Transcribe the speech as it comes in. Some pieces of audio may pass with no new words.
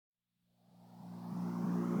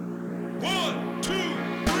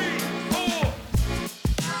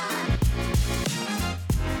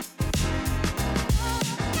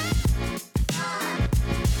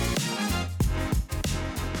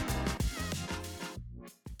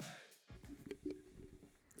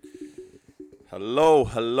Hello,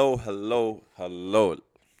 hello, hello, hello.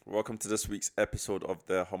 Welcome to this week's episode of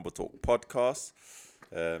the Humble Talk podcast.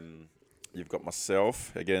 You've got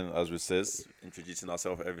myself, again, as we says, introducing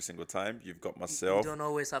ourselves every single time. You've got You myself. don't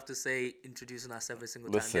always have to say introducing us every single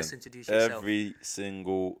time. Listen, Just introduce yourself. every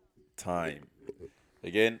single time.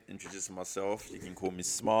 Again, introducing myself. You can call me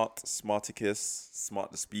Smart, Smarticus, Smart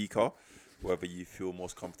the Speaker, whoever you feel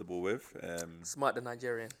most comfortable with. Smart the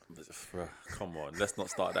Nigerian. Come on, let's not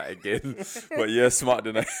start that again. But yeah, smart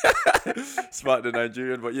the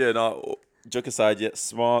Nigerian. But yeah, no, joke aside, yeah,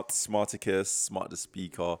 Smarticus, Smart the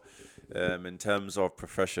Speaker. In terms of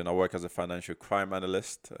profession, I work as a financial crime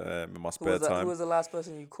analyst in my spare time. Who was the last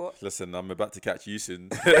person you caught? Listen, I'm about to catch you soon.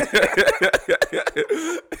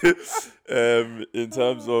 In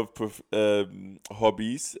terms of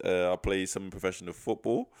hobbies, I play some professional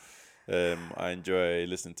football. I enjoy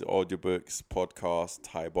listening to audiobooks, podcasts,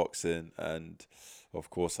 Thai boxing, and of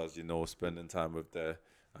course, as you know, spending time with the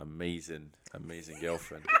amazing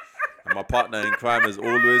girlfriend. And my partner in crime, as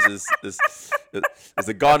always, is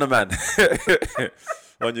a Ghana man.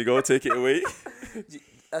 On you go, take it away.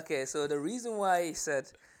 Okay, so the reason why he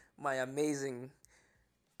said my amazing,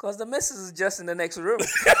 because the missus is just in the next room.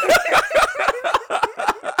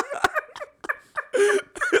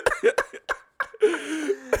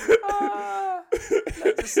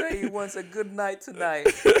 Let's just say he wants a good night tonight.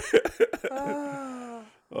 Oh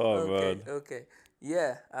Okay, man. okay.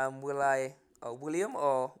 Yeah, will I, William,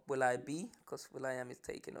 or will I be? Because William is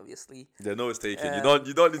taken, obviously. They know it's taken. You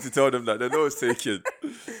don't need to tell them that. They know it's taken.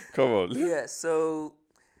 Come on. Yeah, so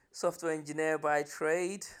software engineer by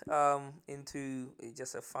trade, into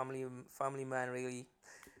just a family man, really.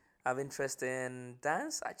 I have interest in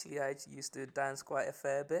dance. Actually, I used to dance quite a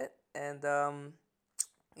fair bit. And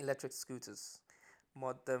electric scooters.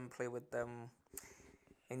 Mod them, play with them.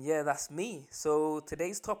 And yeah, that's me. So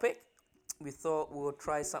today's topic, we thought we'll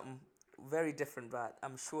try something very different that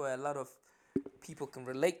I'm sure a lot of people can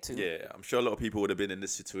relate to. Yeah, I'm sure a lot of people would have been in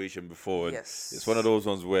this situation before. And Yes. it's one of those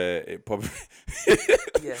ones where it probably...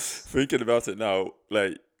 Yes. Thinking about it now,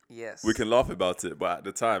 like, Yes. we can laugh about it, but at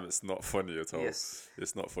the time, it's not funny at all. Yes.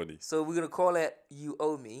 It's not funny. So we're gonna call it "You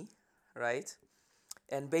Owe Me," right?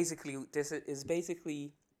 And basically, this is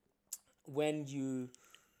basically when you,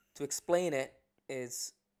 to explain it,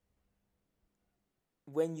 is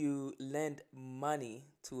when you lend money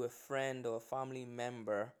to a friend or a family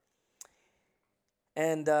member,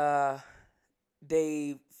 and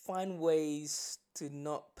they find ways to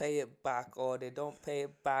not pay it back, or they don't pay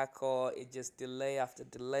it back, or it just delay after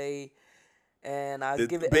delay. And I'll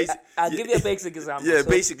give you a basic example. Yeah, So-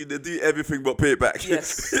 basically, they do everything but pay it back.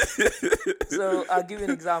 Yes. So I'll give you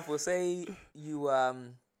an example. Say you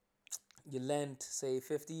lent, say,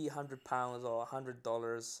 £50, £100 or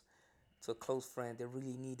 $100 to a close friend. They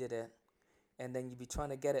really needed it, and then you'd be trying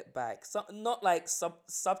to get it back. So not like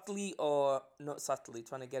subtly, or not subtly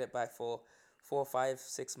trying to get it back for 4, 5,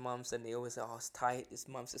 6 months, and they always say, "Oh, it's tight. This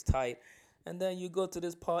month is tight." And then you go to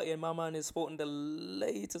this party, and my man is sporting the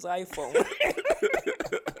latest iPhone.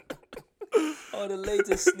 Or the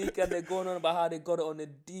latest sneaker, and they're going on about how they got it on a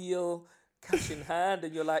deal, cash in hand,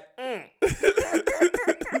 and you're like,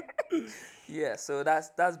 Yeah, so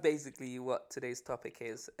that's basically what today's topic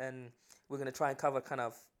is, and we're gonna try and cover kind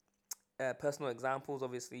of personal examples.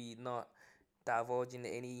 Obviously, not divulging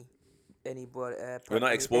any. We're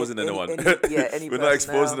not exposing anyone. Any We're not personnel.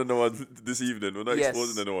 exposing anyone this evening. We're not Yes.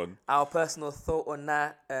 exposing anyone. Our personal thought on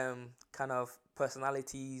that, kind of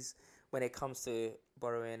personalities when it comes to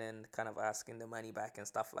borrowing and kind of asking the money back and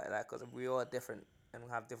stuff like that, because we all are different and we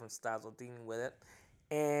have different styles of dealing with it.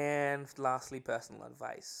 And lastly, personal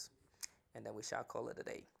advice, and then we shall call it a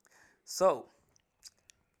day. So,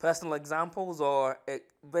 personal examples, or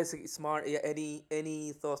basically smart. Yeah,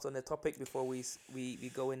 any thoughts on the topic before we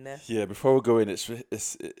go in there? Yeah, before we go in, it's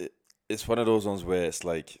one of those ones where it's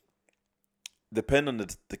like, depend on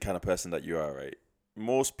the kind of person that you are, right?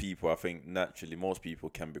 Most people, I think, naturally, most people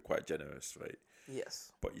can be quite generous, right?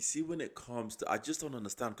 Yes. But you see, when it comes to, I just don't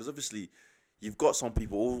understand, because obviously, you've got some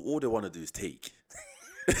people, all they want to do is take.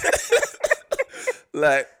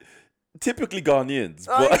 Like, typically Ghanaians.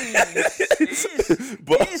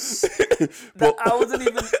 But I wasn't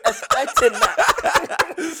even expecting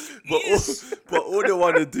that. but all they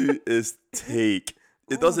want to do is take.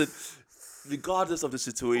 It doesn't, regardless of the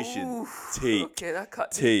situation, Oof. take, Okay, that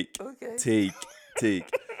cut. take, Okay. take.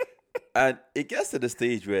 And it gets to the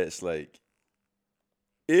stage where it's like,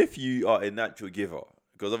 if you are a natural giver,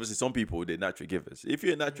 because obviously some people, they're natural givers. If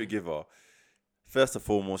you're a natural giver, first and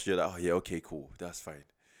foremost, you're like, oh yeah, okay, cool, that's fine.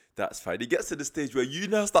 It gets to the stage where you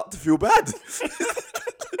now start to feel bad.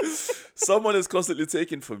 Someone is constantly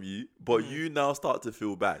taking from you, but you now start to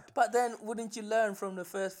feel bad. But then, wouldn't you learn from the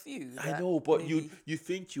first few? I that know, but maybe- you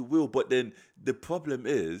think you will, but then the problem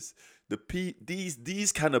is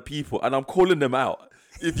these kind of people, and I'm calling them out.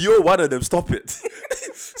 If you're one of them, stop it.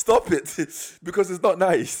 Stop it. Because it's not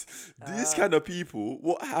nice. These kind of people,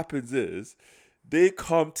 what happens is they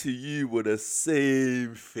come to you with the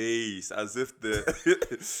same face as if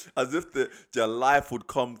their life would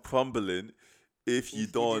come crumbling if you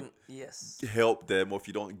if don't didn't- Yes. help them or if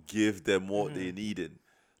you don't give them what they needed.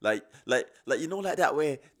 Like you know, like that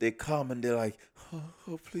where they come and they're like,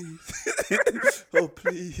 oh please, oh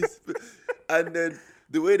please, and then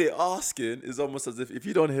the way they're asking is almost as if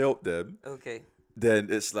you don't help them, Okay. then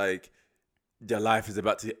it's like their life is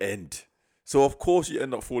about to end. So of course you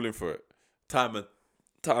end up falling for it, time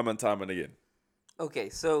and again. Okay.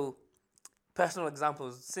 So, personal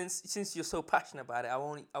examples. Since you're so passionate about it,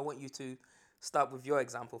 I want you to start with your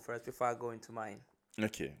example first before I go into mine.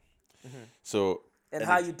 Okay, so And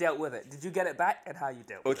how you dealt with it. Did you get it back? And how you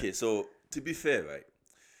dealt with it. okay, so to be fair, right,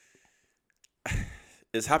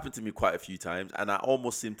 it's happened to me quite a few times, and I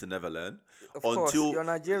almost seem to never learn. Of course, you're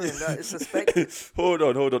Nigerian. That is suspected. hold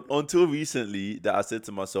on. Until recently, that I said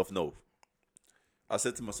to myself, no. I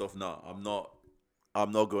said to myself, no,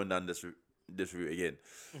 I'm not going down this route again.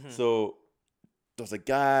 So there was a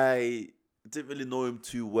guy, didn't really know him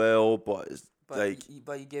too well, but it's like,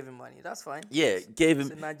 But you gave him money. That's fine. yeah, gave It's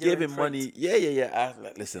a him Nigerian trait. money. Yeah.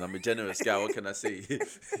 Listen, I'm a generous guy. What can I say?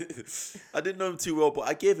 I didn't know him too well, but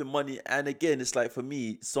I gave him money. And again, it's like for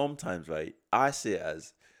me, sometimes, right, I see it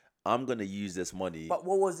as I'm gonna use this money. But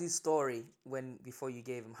what was his story before you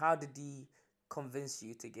gave him? How did he convince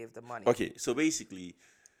you to give the money? Okay, so basically,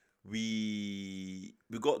 we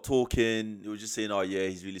got talking. He was just saying, "Oh yeah,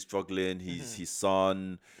 he's really struggling. He's his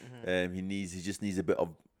son. He just needs a bit of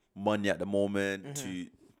money at the moment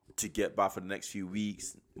to get by for the next few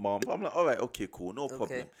weeks." Mom, I'm like, all right, okay, cool, no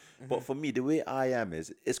problem. But for me, the way I am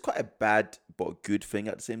is, it's quite a bad but good thing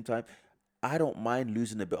at the same time. I don't mind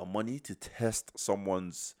losing a bit of money to test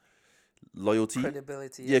someone's loyalty,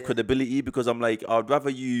 Credibility. yeah, credibility, because I'm like, I'd rather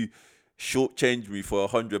you shortchange me for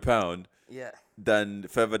 £100 Yeah. than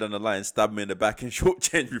further down the line stab me in the back and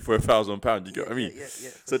shortchange me for £1,000. You get what I mean? Yeah.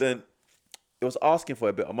 So then it was asking for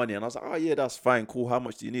a bit of money, and I was like, oh yeah, that's fine, cool. How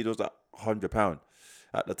much do you need? It was like £100.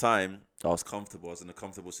 At the time, I was comfortable. I was in a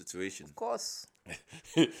comfortable situation. Of course.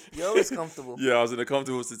 You're always comfortable. Yeah, I was in a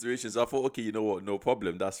comfortable situation. So I thought, okay, you know what? No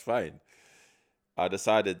problem. That's fine. I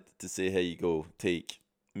decided to say, here you go, take.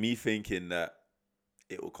 Me thinking that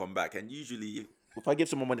it will come back. And usually, if I give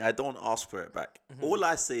someone money, I don't ask for it back. All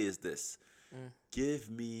I say is this. Give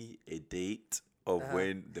me a date of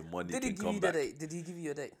when the money Did he can give come you back. the date? Did he give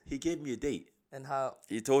you a date? He gave me a date. And how?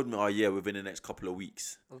 He told me, oh yeah, within the next couple of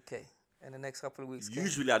weeks. Okay. In the next couple of weeks. came.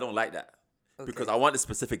 Usually I don't like that. Because Okay. I want a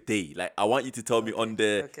specific day. Like, I want you to tell me on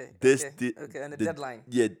the Okay. this Okay. And the deadline.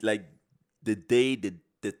 Yeah, like the day,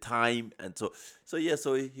 the time, and so yeah.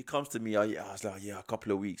 So he comes to me. I was like, yeah, a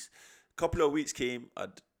couple of weeks. Couple of weeks came.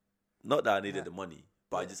 Not that I needed the money,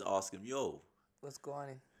 but I just asked him, yo, What's going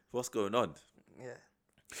on? what's going on? Yeah.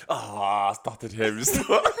 I started hearing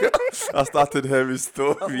stories. I started hearing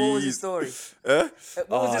stories. What was the story? What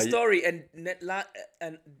was the story? And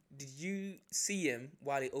did you see him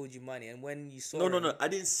while he owed you money? And when you saw him, No. I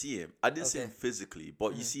didn't see him. I didn't see him Okay. physically.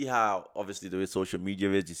 But you see how obviously the way social media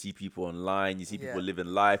is. You see people online. You see people Yeah. living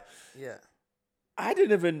life. Yeah. I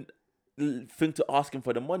didn't even think to ask him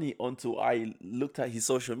for the money until I looked at his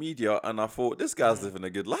social media and I thought, this guy's living a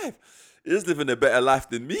good life. He's living a better life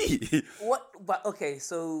than me. What? But okay,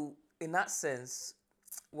 so in that sense,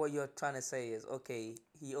 what you're trying to say is, okay,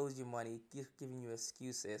 he owes you money, giving you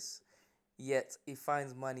excuses, yet he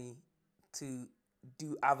finds money to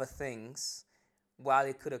do other things while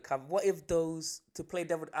he could have covered. What if those, to play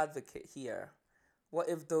devil advocate here, what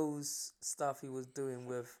if those stuff he was doing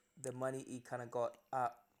with the money he kind of got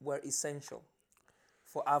were essential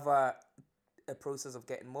for other a process of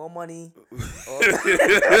getting more money?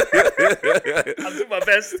 I'll do my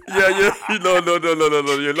best. Yeah.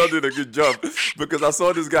 No. You're not doing a good job because I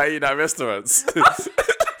saw this guy eating at restaurants.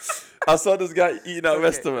 I saw this guy eating at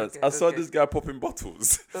restaurants. I saw this guy popping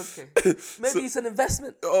bottles. Okay. Maybe it's an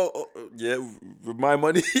investment. Yeah, with my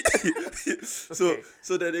money. Okay.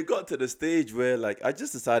 So then it got to the stage where like I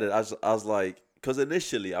just decided I was like, because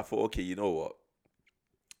initially I thought, okay, you know what?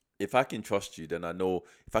 If I can trust you, then I know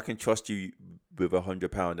if I can trust you with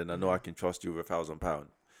 £100, then I know I can trust you with £1,000.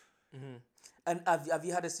 And have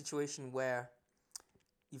you had a situation where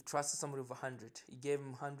you've trusted somebody with 100, you gave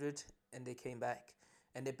them 100 and they came back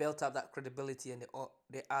and they built up that credibility and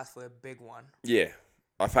they asked for a big one, Yeah,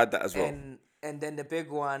 I've had that as well. and And then the big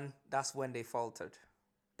one, that's when they faltered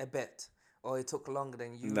a bit, or it took longer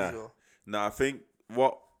than Nah, usual. nah. I think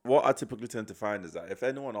what I typically tend to find is that if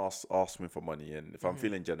anyone asks me for money, and if I'm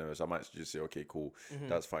feeling generous, I might just say, okay, cool,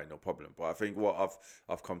 that's fine, no problem. But I think what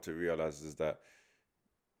I've come to realize is that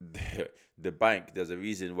the bank, there's a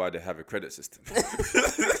reason why they have a credit system.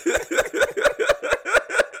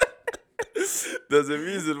 There's a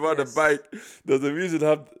reason why Yes.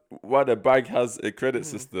 why the bank has a credit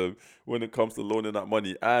system when it comes to loaning out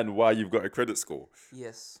money, and why you've got a credit score.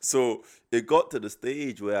 Yes. So it got to the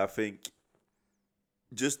stage where I think,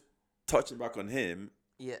 just touching back on him,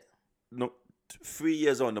 Yeah. no, 3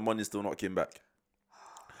 years on, the money still not came back.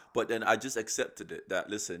 But then I just accepted it that,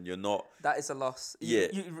 listen, you're not. That is a loss. Yeah.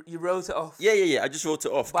 You wrote it off. Yeah. I just wrote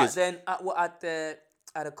it off. But 'Cause then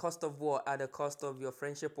at the cost of what? At the cost of your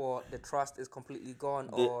friendship, or the trust is completely gone,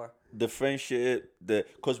 or the friendship,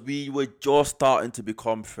 because we were just starting to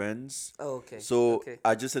become friends. oh, okay. So Okay.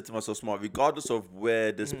 I just said to myself, smart, regardless of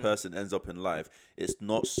where this person ends up in life, it's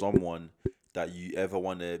not someone that you ever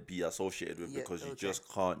want to be associated with, Yeah, because you okay. just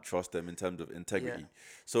can't trust them in terms of integrity. Yeah.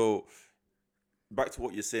 So back to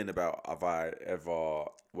what you're saying about, have I ever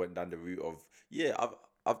went down the route of,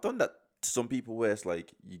 I've done that to some people where it's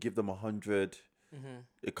like you give them 100,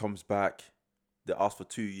 it comes back, they ask for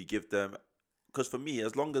 2, you give them. Because for me,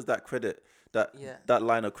 as long as that credit, Yeah. that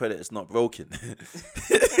line of credit is not broken,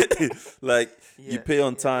 like you Yeah, pay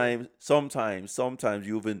on yeah. time. Sometimes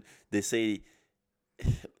you even, they say,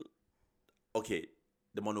 okay,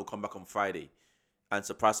 the money will come back on Friday, and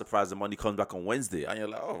surprise, the money comes back on Wednesday, and you're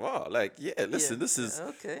like, oh wow, like, yeah, listen, this is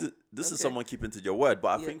okay. this is Okay. someone keeping to your word.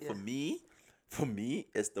 But I Yeah, think yeah. for me,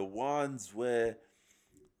 it's the ones where,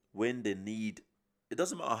 when they need, it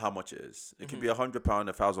doesn't matter how much it is. It could be £100,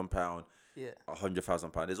 £1,000, Yeah.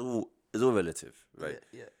 £100,000. It's all relative, right?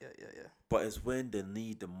 Yeah. But it's when they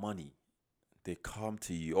need the money, they come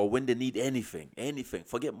to you, or when they need anything,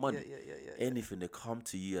 forget money, Yeah. anything, they come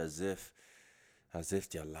to you as if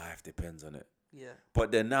their life depends on it. Yeah.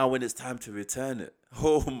 But then now, when it's time to return it,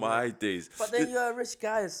 oh my days. But then you're a rich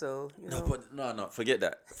guy, so you know. No, forget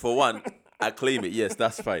that. For one, I claim it. Yes,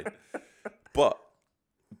 that's fine. But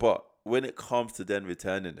when it comes to then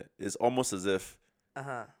returning it, it's almost as if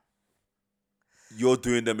you're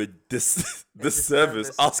doing them a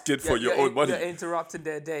disservice, asking for your own money. You're interrupting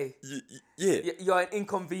their day. Yeah. You're an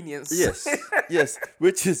inconvenience. Yes.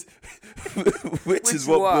 Which is what you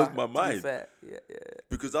blows are, my to be mind. fair. Yeah.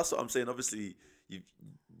 Because that's what I'm saying. Obviously,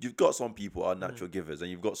 you've got some people are natural givers, and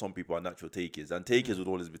you've got some people are natural takers, and takers would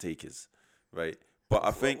always be takers, right? But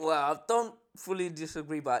I think, Well, I don't fully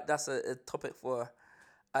disagree, but that's a topic for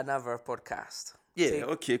another podcast. yeah,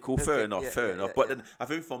 okay, cool, fair enough. Yeah, But then I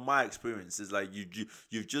think, from my experience, is like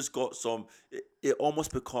you've just got some. It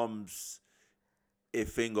almost becomes a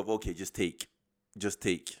thing of, okay, just take,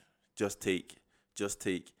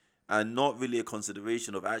 and not really a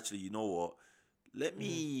consideration of, actually, you know what? Let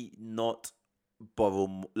me not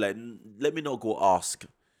borrow. Let me not go ask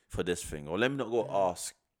for this thing, or let me not go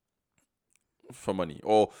ask for money,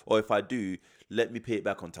 or if I do, let me pay it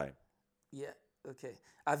back on time. Yeah. Okay.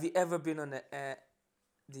 Have you ever been on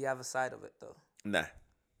the other side of it though? Nah.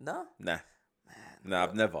 No. Nah,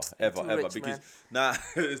 I've never, ever, rich, because man.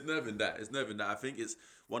 it's never been that. I think it's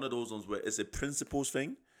one of those ones where it's a principles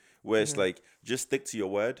thing, where it's like, just stick to your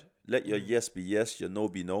word. Let your yes be yes, your no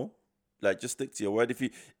be no. Like, just stick to your word.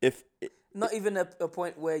 If Not even a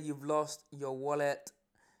point where you've lost your wallet,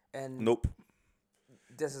 and nope.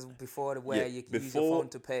 this is before where you can use before- your phone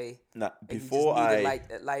to pay. Nah, And before you just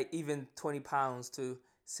needed like even £20 to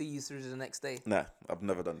see you through the next day. Nah, I've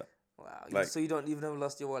never done that. Wow. Like- So you've never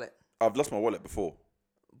lost your wallet, I've lost my wallet before.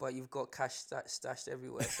 but you've got cash stashed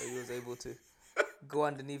everywhere, so you was able to go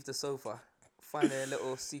underneath the sofa, find a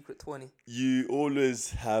little secret 20. You always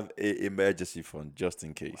have an emergency fund, just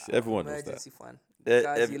in case. Everyone knows that. Emergency fund. Eh,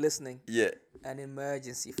 Guys, ev- you're listening. Yeah, An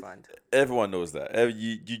emergency fund. everyone knows that.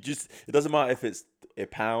 You just, it doesn't matter if it's £1,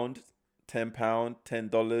 £10, $10,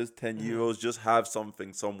 €10. Just have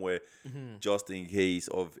something somewhere, just in case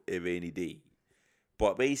of a rainy day.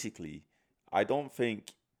 But basically, I don't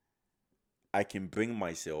think I can bring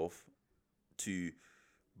myself to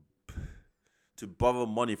borrow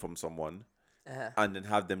money from someone and then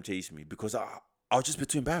have them chase me, because I'll just be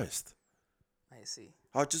too embarrassed. I see.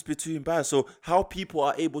 I'll just be too embarrassed. So how people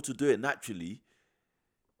are able to do it naturally?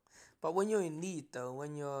 But when you're in need, though,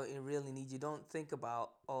 when you're in really need, you don't think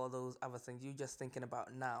about all those other things. You're just thinking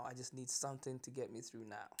about now. I just need something to get me through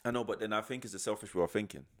now. I know, but then I think it's a selfish way of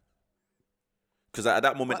thinking. Because at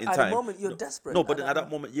that moment But in at the time, moment, you're desperate. no, but At then that at that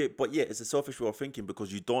moment. moment, yeah, but yeah, it's a selfish way of thinking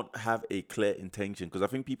because you don't have a clear intention. Because I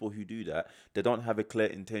think people who do that, they don't have a clear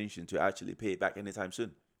intention to actually pay it back anytime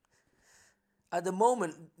soon. At the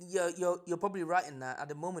moment, you're probably right in that. At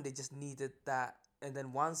the moment, they just needed that, and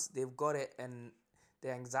then once they've got it and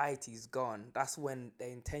the anxiety is gone, that's when the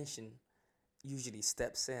intention usually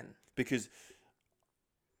steps in. Because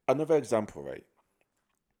another example, right?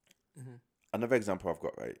 Mm-hmm. Another example I've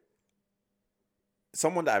got, right?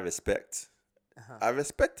 Someone that I respect. Uh-huh. I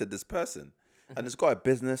respected this person. And it's got a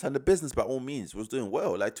business, and the business by all means was doing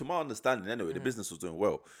well. Like to my understanding, anyway, the business was doing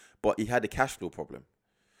well, but he had a cash flow problem.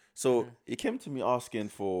 So he came to me asking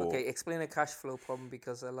for Okay, explain a cash flow problem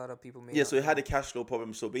because a lot of people may yeah. not So he had know. a cash flow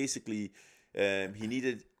problem. So basically, he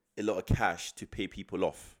needed a lot of cash to pay people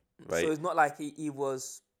off, So right? it's not like he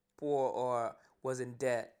was poor or was in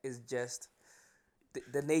debt. It's just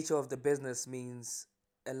the nature of the business means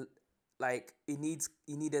like he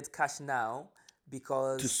needed cash now To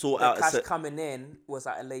because sort the out a cash set. coming in was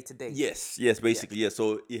at a later date. Yes, Yeah, basically, yeah.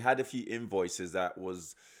 So he had a few invoices that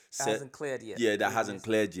was it set, hasn't cleared yet. yeah, that Maybe hasn't it's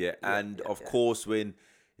cleared yet. yeah, And yeah, of yeah, course, when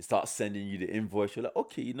it starts sending you the invoice, you're like,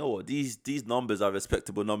 okay, you know what? These numbers are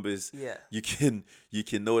respectable numbers. yeah, You can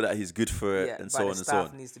know that he's good for it, yeah. and But so the on and so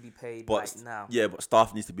staff on. needs to be paid But like now. yeah, but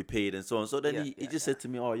staff needs to be paid and so on. So then Yeah, he yeah, just yeah. said to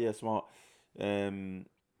me, "Oh yeah, smart."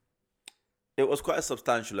 It was quite a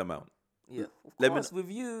substantial amount. Yeah, of Let me course. With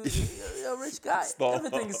you, you're a rich guy. stop.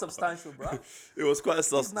 Everything is substantial, bro. It was quite a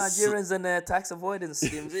These Nigerians and their tax avoidance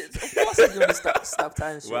schemes. Of course, it's gonna be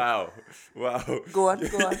substantial. wow, wow. Go on,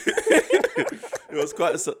 go on. It was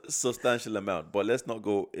quite a substantial amount, but let's not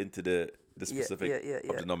go into the Yeah, specific yeah, yeah, of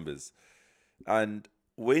yeah. the numbers. And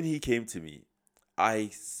when he came to me,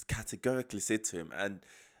 I categorically said to him, and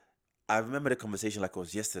I remember the conversation like it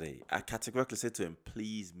was yesterday. I categorically said to him,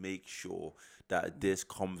 please make sure that this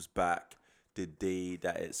comes back the day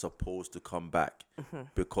that it's supposed to come back,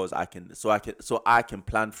 because I can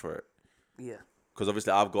plan for it. Yeah, Because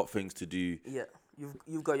obviously I've got things to do. yeah.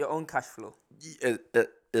 You've got your own cash flow,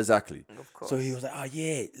 Exactly. of So he course. was like, "Oh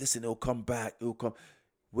yeah, listen, it'll come back. It'll come."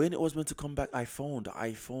 When it was meant to come back, I phoned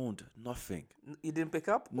nothing. You didn't pick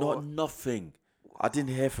up, Not or nothing. I didn't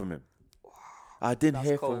hear from him. I didn't that's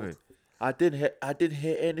hear from cold. him. I didn't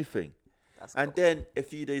hear anything. That's And cold. then a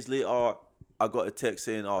few days later, I got a text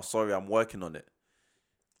saying, "Oh, sorry, I'm working on it."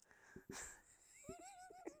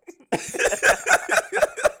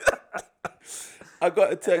 I got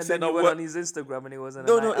a And text then saying, you "I'm went work." on his Instagram, and it wasn't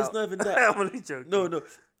a No, no, night it's out. not even that. I'm only joking. No.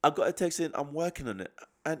 I got a text saying, "I'm working on it,"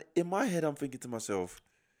 and in my head, I'm thinking to myself,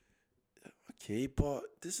 "Okay, but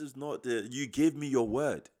this is not the. You gave me your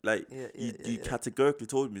word. Like Yeah, yeah, you yeah, categorically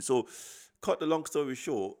told me." So, cut the long story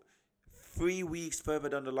short, 3 weeks further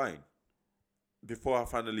down the line, before I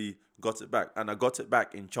finally got it back, and I got it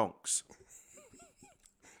back in chunks.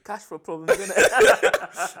 Cash flow problems,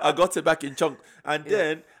 innit? I got it back in chunks, and Yeah.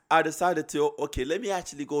 then I decided to okay, let me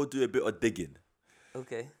actually go do a bit of digging.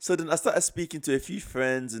 Okay. So then I started speaking to a few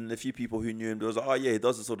friends and a few people who knew him. They was like, "Oh yeah, he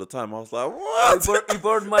does this all the time." I was like, Oh, "What?" he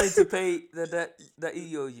borrowed money to pay the debt that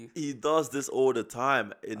he owed you. He does this all the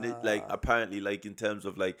time, and it, like apparently, like in terms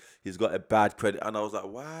of like he's got a bad credit, and I was like,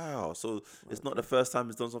 "Wow!" So it's not the first time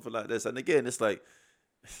he's done something like this. And again, it's like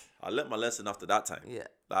I learnt my lesson after that time. Yeah.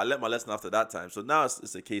 Like, I learnt my lesson after that time. So now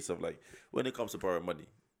it's a case of like when it comes to borrowing money,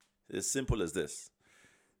 it's simple as this: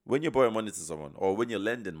 when you're borrowing money to someone, or when you're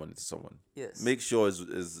lending money to someone, Yes. make sure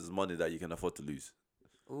it's money that you can afford to lose.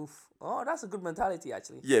 Oof. Oh, that's a good mentality,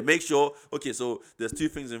 actually. Yeah, make sure. Okay, so there's two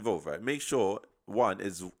things involved, right? Make sure one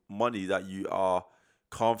is money that you are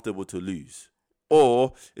comfortable to lose,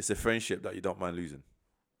 or it's a friendship that you don't mind losing.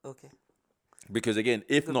 Okay. Because again,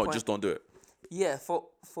 if Good not, point. just don't do it. Yeah.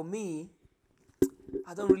 For me,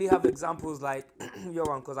 I don't really have examples like your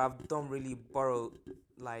one because I've don't really borrow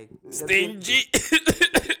like there's been- Stingy,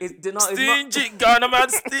 It's not. stingy, Ghana man,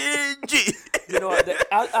 stingy. You know what?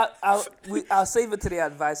 I'll save it to the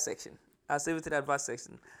advice section. I'll save it to the advice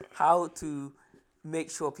section. How to make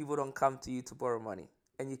sure people don't come to you to borrow money,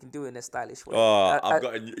 and you can do it in a stylish way. Oh, I've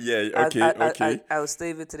got yeah. Okay. I'll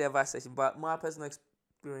save it to the advice section. But my personal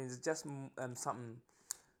experience is just something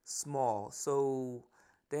small. So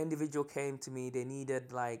the individual came to me. They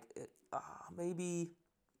needed like maybe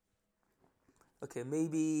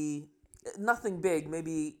nothing big.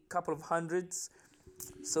 Maybe a couple of hundreds.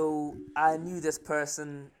 So I knew this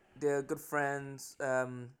person. They're good friends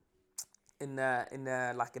in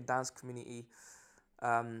like a dance community,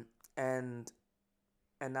 and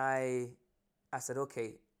I said,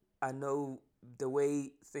 okay, I know the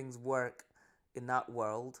way things work in that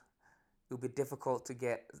world. It would be difficult to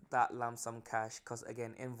get that lump sum cash because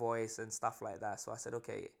again, invoice and stuff like that. So I said,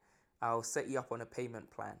 okay, I'll set you up on a payment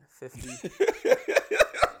plan. 50.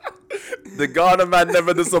 The Ghana man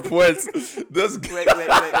never disappoints. This Wait.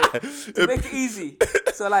 guy. To make it easy.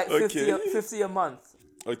 So like 50, Okay. 50 a month.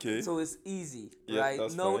 Okay. So it's easy, Yeah, right?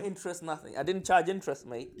 that's No fine. interest, nothing. I didn't charge interest,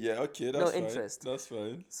 mate. Yeah, okay, No that's fine. interest. That's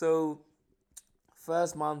fine. So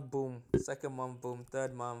first month, boom. Second month, boom.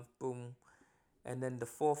 Third month, boom. And then the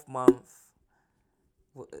fourth month,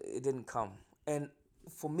 it didn't come. And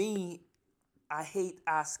for me, I hate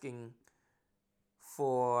asking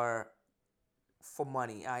for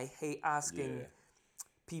money. I hate asking Yeah.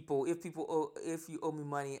 people if you owe me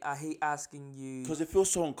money. I hate asking you. Because it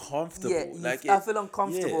feels so uncomfortable. Yeah, like I feel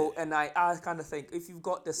uncomfortable, yeah. and I kind of think if you've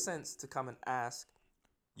got the sense to come and ask,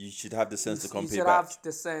 You should have the sense to come you pay should back. have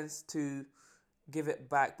the sense to give it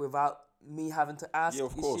back without me having to ask. Yeah,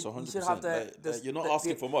 of course, 100%. You should have You're not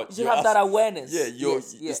asking for much. You should have that awareness. Yeah,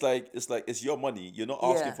 yes, it's like it's your money. You're not Yeah.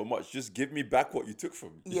 asking for much. Just give me back what you took from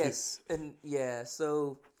me. yes, and yeah.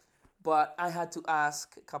 So, but I had to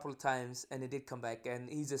ask a couple of times, and it did come back. And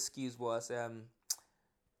his excuse was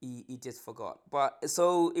he just forgot. But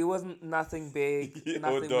so it wasn't nothing big,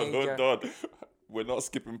 nothing major. Hold on. We're not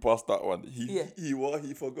skipping past that one. Yeah.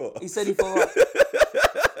 He forgot. He said he forgot.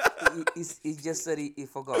 he just said he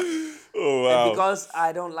forgot. Oh wow. And because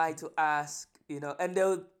I don't like to ask, and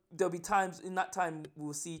there'll be times in that time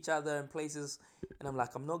we'll see each other in places, and I'm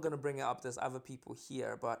like, I'm not gonna bring it up. There's other people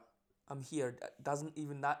here, but I'm here. Doesn't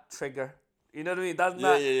even that trigger? You know what I mean? Doesn't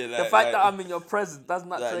that the fact that I'm in your presence doesn't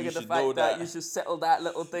that trigger the fact that you should settle that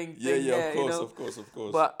little thing? Yeah, there, of course.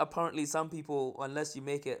 But apparently, some people, unless you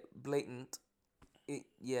make it blatant, it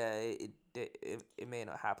may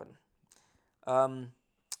not happen.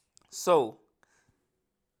 So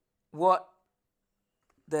what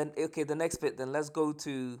then? Okay, the next bit. Then let's go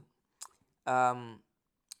to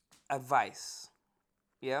advice.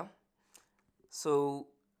 Yeah. So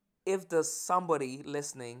if there's somebody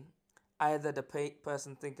listening, either the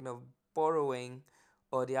person thinking of borrowing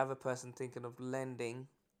or the other person thinking of lending,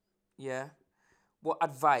 yeah, what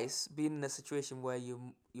advice, being in a situation where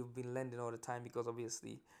you've been lending all the time because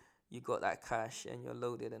obviously you got that cash and you're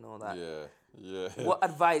loaded and all that. Yeah. What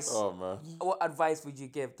advice? Oh man. What advice would you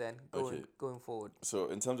give then going forward? So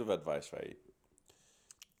in terms of advice, right?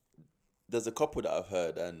 There's a couple that I've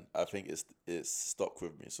heard and I think it's stuck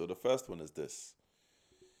with me. So the first one is this: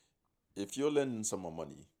 if you're lending someone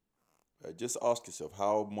money, just ask yourself,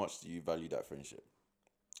 how much do you value that friendship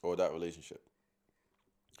or that relationship?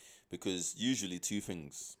 Because usually two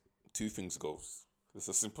things goes. It's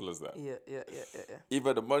as simple as that. Yeah.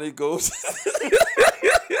 Either the money goes,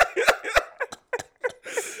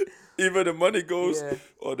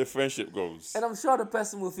 or the friendship goes. And I'm sure the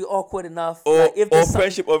person will feel awkward enough. Or like if there's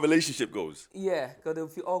friendship or relationship goes. Yeah, because they'll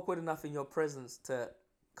feel awkward enough in your presence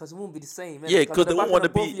because it won't be the same. Yeah, because they won't want to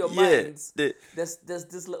be. Minds, there's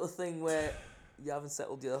this little thing where you haven't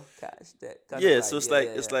settled your cash. So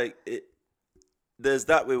it's like there's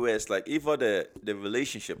that way where it's like either the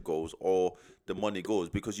relationship goes or the money goes,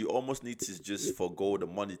 because you almost need to just forgo the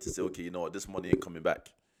money to say, okay, you know what, this money ain't coming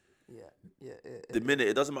back. Yeah. The minute,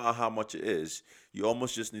 it doesn't matter how much it is, you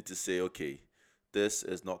almost just need to say, okay, this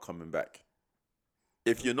is not coming back.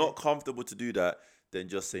 If you're not comfortable to do that, then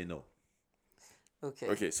just say no.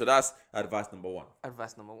 Okay, so that's advice number one.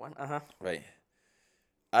 Right.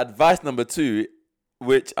 Advice number two,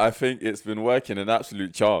 which I think it's been working an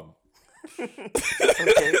absolute charm.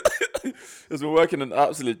 Okay. It's been working an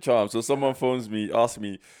absolute charm. So someone phones me, asks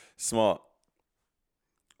me, Smart,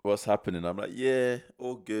 what's happening? I'm like, yeah,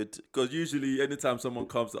 all good. Because usually anytime someone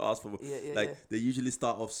comes to ask for they usually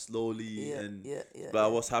start off slowly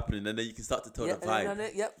what's happening, and then you can start to tell the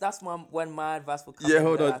vibe. That's when my advice will come. Yeah,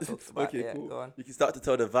 hold on. Okay, cool. Go on. You can start to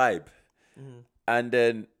tell the vibe. Mm-hmm. And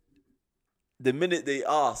then the minute they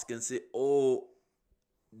ask and say, oh,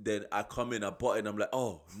 then I come in, I butt in, I'm like,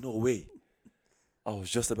 oh, no way. I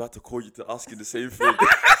was just about to call you to ask you the same thing.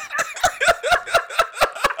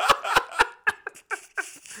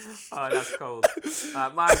 Oh, that's cold.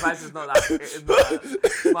 My advice is not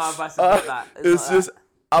that. My advice is not that. It's just,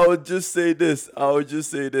 I would just say this.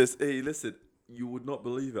 Hey, listen, you would not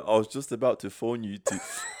believe it. I was just about to phone you to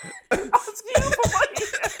ask you for money.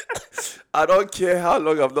 I don't care how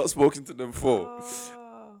long I've not spoken to them for.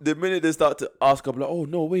 The minute they start to ask, I'm like, oh,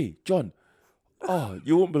 no way, John. Oh,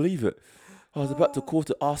 you won't believe it. I was about to call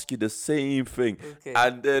to ask you the same thing. Okay.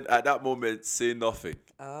 And then at that moment, say nothing.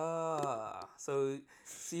 So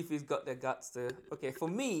see if he's got the guts to... Okay, for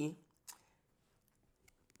me,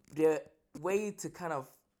 the way to kind of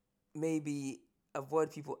maybe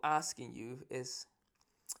avoid people asking you is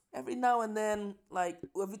every now and then, like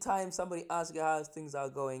every time somebody asks you how things are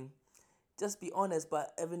going, just be honest.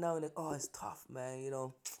 But every now and then, oh, it's tough, man. You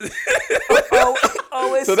know.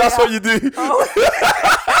 Always. So that's what you do.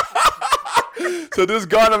 So this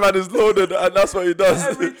Ghana man is loaded, and that's what he does.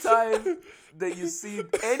 Every time that you see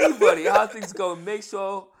anybody, how things go, make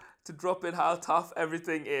sure to drop in how tough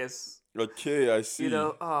everything is. Okay, I see. You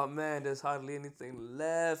know, oh man, there's hardly anything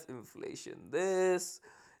left. Inflation, this,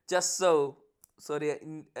 just so so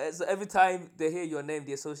every time they hear your name,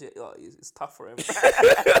 they associate. Oh, it's tough for him.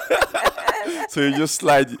 So you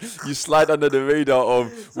slide under the radar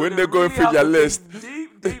of So when they they're going really through have your to list. Deep.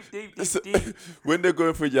 When they're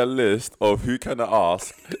going through your list of who can I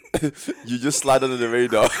ask, you just slide under the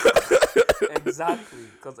radar. Exactly,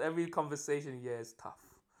 because every conversation here is tough.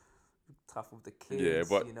 Tough with the kids, Yeah,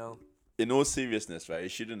 but you know. in all seriousness, right, it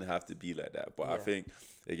shouldn't have to be like that. But I Yeah. think,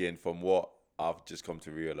 again, from what I've just come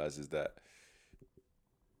to realize is that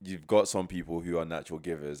you've got some people who are natural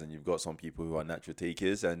givers and you've got some people who are natural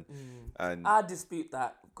takers, and I dispute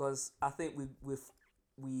that because I think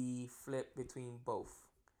we flip between both.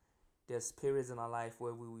 There's periods in our life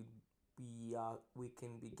where we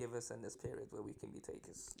can be givers, and there's periods where we can be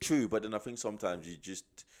takers. true. But then I think sometimes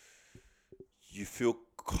you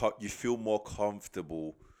feel more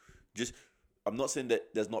comfortable. Just I'm not saying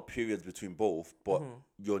that there's not periods between both, but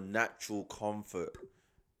your natural comfort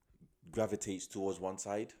gravitates towards one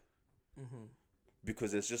side.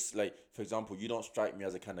 Because it's just like, for example, you don't strike me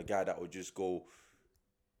as a kind of guy that would just go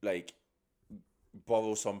like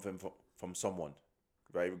borrow something from someone,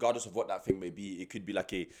 right? Regardless of what that thing may be. It could be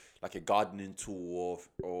like a gardening tool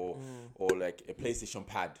or like a PlayStation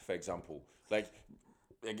pad, for example. Like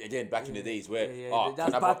again, back in the days where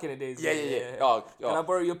that's back in the days. Yeah. Can I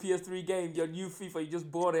borrow your PS3 game, your new FIFA? You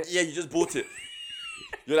just bought it. Yeah, you just bought it.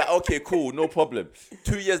 You're like, okay, cool, no problem.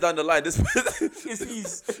 2 years down the line, this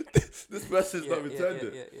person's not returned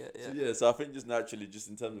it. So I think just naturally, just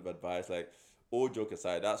in terms of advice, like all joke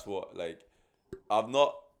aside, that's what I've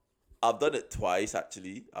done it twice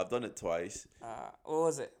actually. I've done it twice. What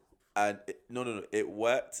was it? And no, it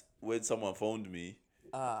worked when someone phoned me,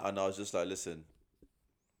 and I was just like, listen,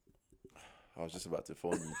 I was just about to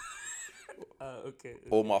phone you. Okay.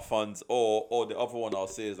 All my funds, or the other one I'll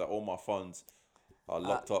say is that all my funds are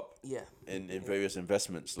locked up in various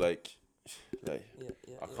investments. Like I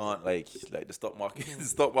can't like the stock market. The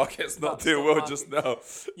stock market's not doing well just now.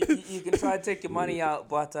 You can try to take your money out,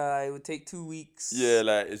 but it would take 2 weeks. Yeah,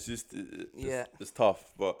 like it's just it's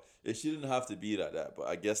tough, but it shouldn't have to be like that. But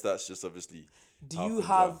I guess that's just obviously. Do you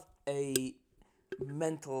have a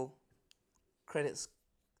mental credit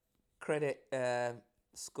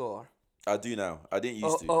score? I do now. I didn't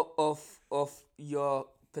used to. Of your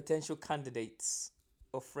potential candidates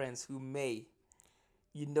or friends who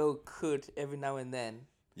could every now and then.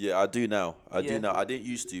 Yeah, I do now. I do now. I didn't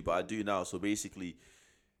used to, but I do now. So basically,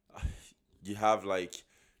 you have like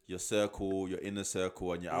your circle, your inner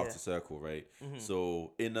circle, and your outer circle, right?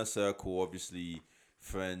 So inner circle, obviously,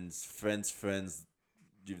 friends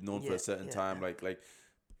you've known for a certain time, like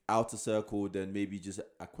outer circle, then maybe just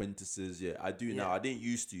acquaintances. Yeah, I do now. I didn't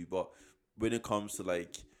used to, but when it comes to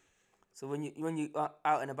like. So when you are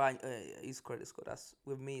out and about, his credit score, that's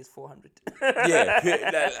with me is 400.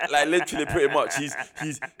 Yeah, like literally, pretty much.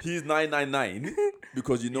 He's 999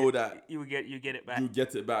 because you know that you get it back. You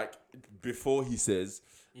get it back before he says,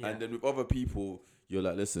 and then with other people, you're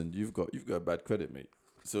like, listen, you've got bad credit, mate.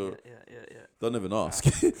 So don't even ask.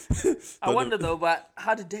 I wonder though, but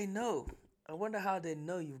how did they know? I wonder how they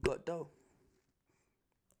know you've got dough.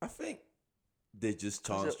 I think they just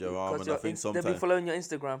chanced your arm, and I think sometimes they've been following your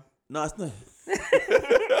Instagram. No, it's not.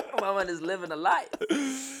 My man is living a life.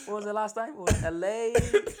 What was the last time? What was LA,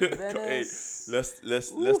 Venice? Hey,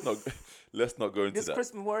 let's not go into this that.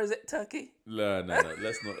 Christmas, where is it? Turkey? No.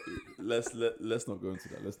 Let's not go into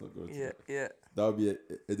that. Let's not go into that. Yeah. That would be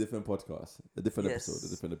a different podcast, a different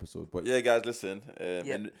episode. But yeah, guys, listen.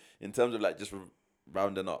 In terms of like just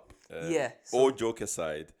rounding up. All joke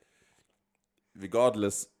aside,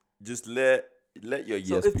 regardless, just let your yes.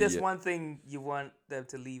 So if be there's it. one thing you want them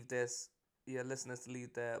to leave your listeners to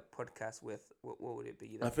leave the podcast with, what would it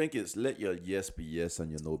be? I think it's let your yes be yes and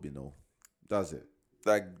your no be no. That's it.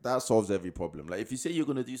 Like that solves every problem. Like if you say you're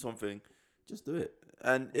gonna do something, just do it.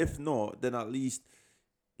 And if not, then at least,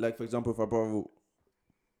 like for example, if I borrow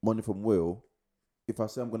money from Will, if I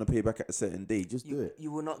say I'm gonna pay back at a certain day, just do it.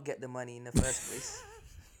 You will not get the money in the first place.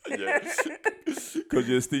 Yeah, because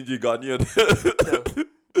you're a stingy Ghanaian. No.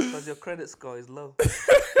 Because your credit score is low.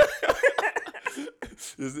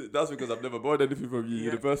 That's because I've never borrowed anything from you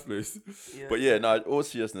in the first place. Yeah. But all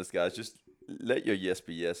seriousness, guys, just let your yes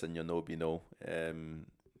be yes and your no be no.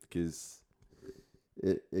 Because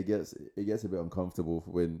it gets a bit uncomfortable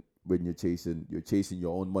when when you're chasing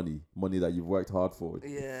your own money that you've worked hard for.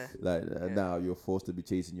 Yeah. Like Yeah. now you're forced to be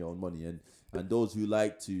chasing your own money, and those who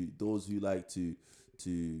like to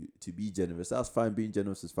be generous, that's fine. Being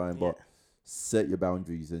generous is fine, Yeah. but set your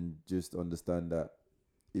boundaries and just understand that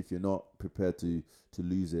if you're not prepared to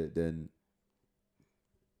lose it, then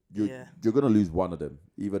you're Yeah. you're gonna lose one of them,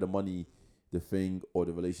 either the money, the thing, or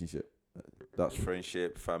the relationship. That's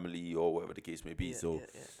friendship, family, or whatever the case may be. Yeah. So Yeah.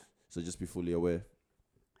 Yeah. so just be fully aware.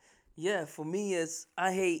 Yeah, for me is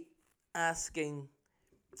I hate asking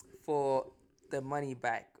for the money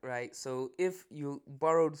back, right? So if you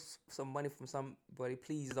borrowed some money from somebody,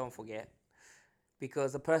 please don't forget,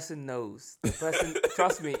 because the person knows. The person,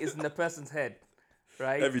 trust me, is in the person's head,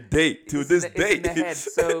 right? Every day to It's this in the, it's in day. the head.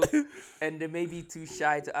 So, and they may be too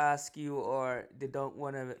shy to ask you, or they don't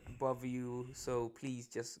want to bother you. So please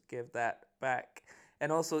just give that back.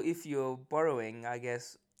 And also, if you're borrowing, I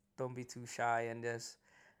guess don't be too shy and just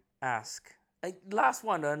ask. Like, last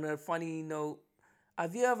one on a funny note,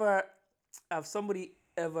 have somebody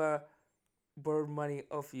ever borrowed money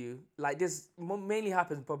off you? Like this mainly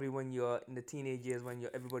happens probably when you're in the teenage years, when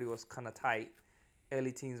everybody was kind of tight,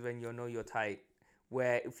 early teens when you know you're tight,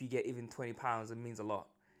 where if you get even £20, it means a lot.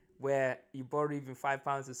 Where you borrowed even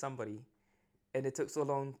 £5 to somebody, and it took so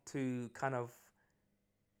long to kind of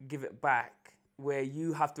give it back, where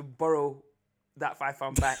you have to borrow that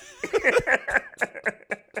 £5 back.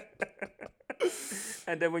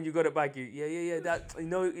 And then when you got it back, that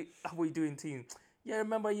what you do in team. Yeah,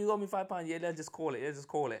 remember you owe me £5. Yeah, let's just call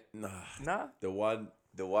it. Nah. The one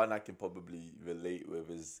I can probably relate with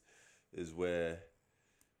is where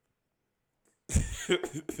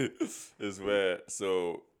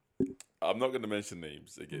so I'm not gonna mention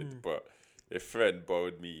names again, but a friend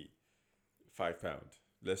borrowed me £5.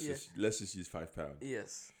 Let's just use £5.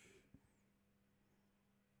 Yes.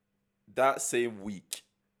 That same week,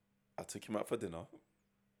 I took him out for dinner.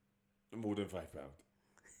 More than £5.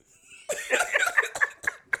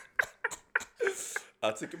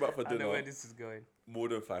 I took him out for dinner. I know where this is going. More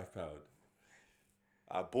than £5.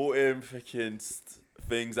 I bought him freaking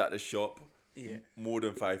things at the shop. Yeah. More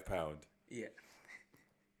than £5. Yeah.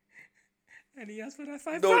 And he asked for that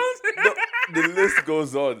 £5. No, the list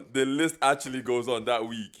goes on. The list actually goes on that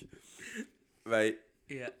week, right?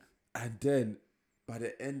 Yeah. And then by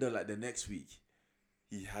the end of like the next week,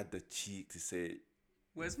 he had the cheek to say,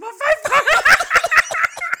 "Where's my £5?"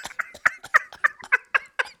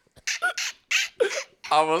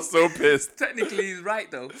 I was so pissed. Technically, he's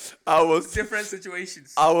right though. Different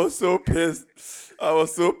situations. I was so pissed. I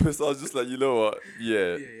was just like, you know what?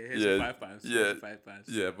 Yeah. Here's £5. Yeah. £5.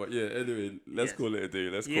 Yeah, but yeah, anyway, let's call it a day.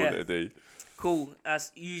 Let's call it a day. Cool.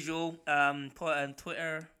 As usual,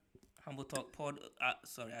 Twitter, Humble Talk Pod.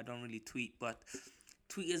 Sorry, I don't really tweet, but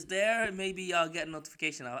tweet is there. Maybe I'll get a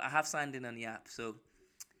notification. I have signed in on the app, so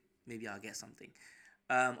maybe I'll get something.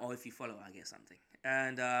 Or if you follow, I'll get something.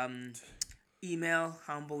 And email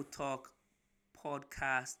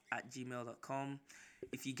humbletalkpodcast@gmail.com.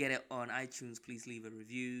 If you get it on iTunes, please leave a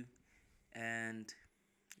review. And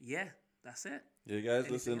yeah, that's it. Yeah, guys,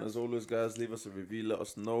 listen, as always, guys, leave us a review. Let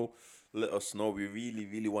us know. We really,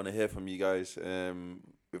 really want to hear from you guys.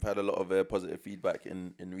 We've had a lot of positive feedback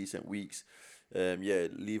in recent weeks.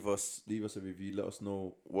 Leave us a review. Let us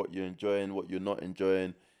know what you're enjoying, what you're not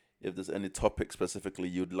enjoying. If there's any topic specifically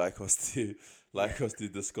you'd like us to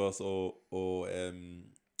discuss or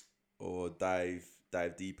dive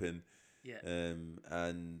deep in. Yeah.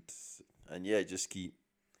 And yeah, just keep.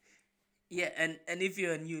 Yeah, and if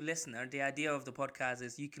you're a new listener, the idea of the podcast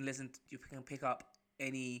is you can pick up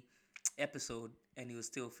any episode and it will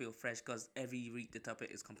still feel fresh, because every week the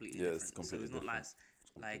topic is completely different. It's completely so it's different. not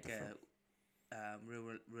like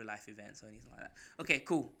real life events or anything like that. Okay,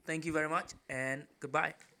 cool. Thank you very much and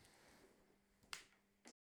goodbye.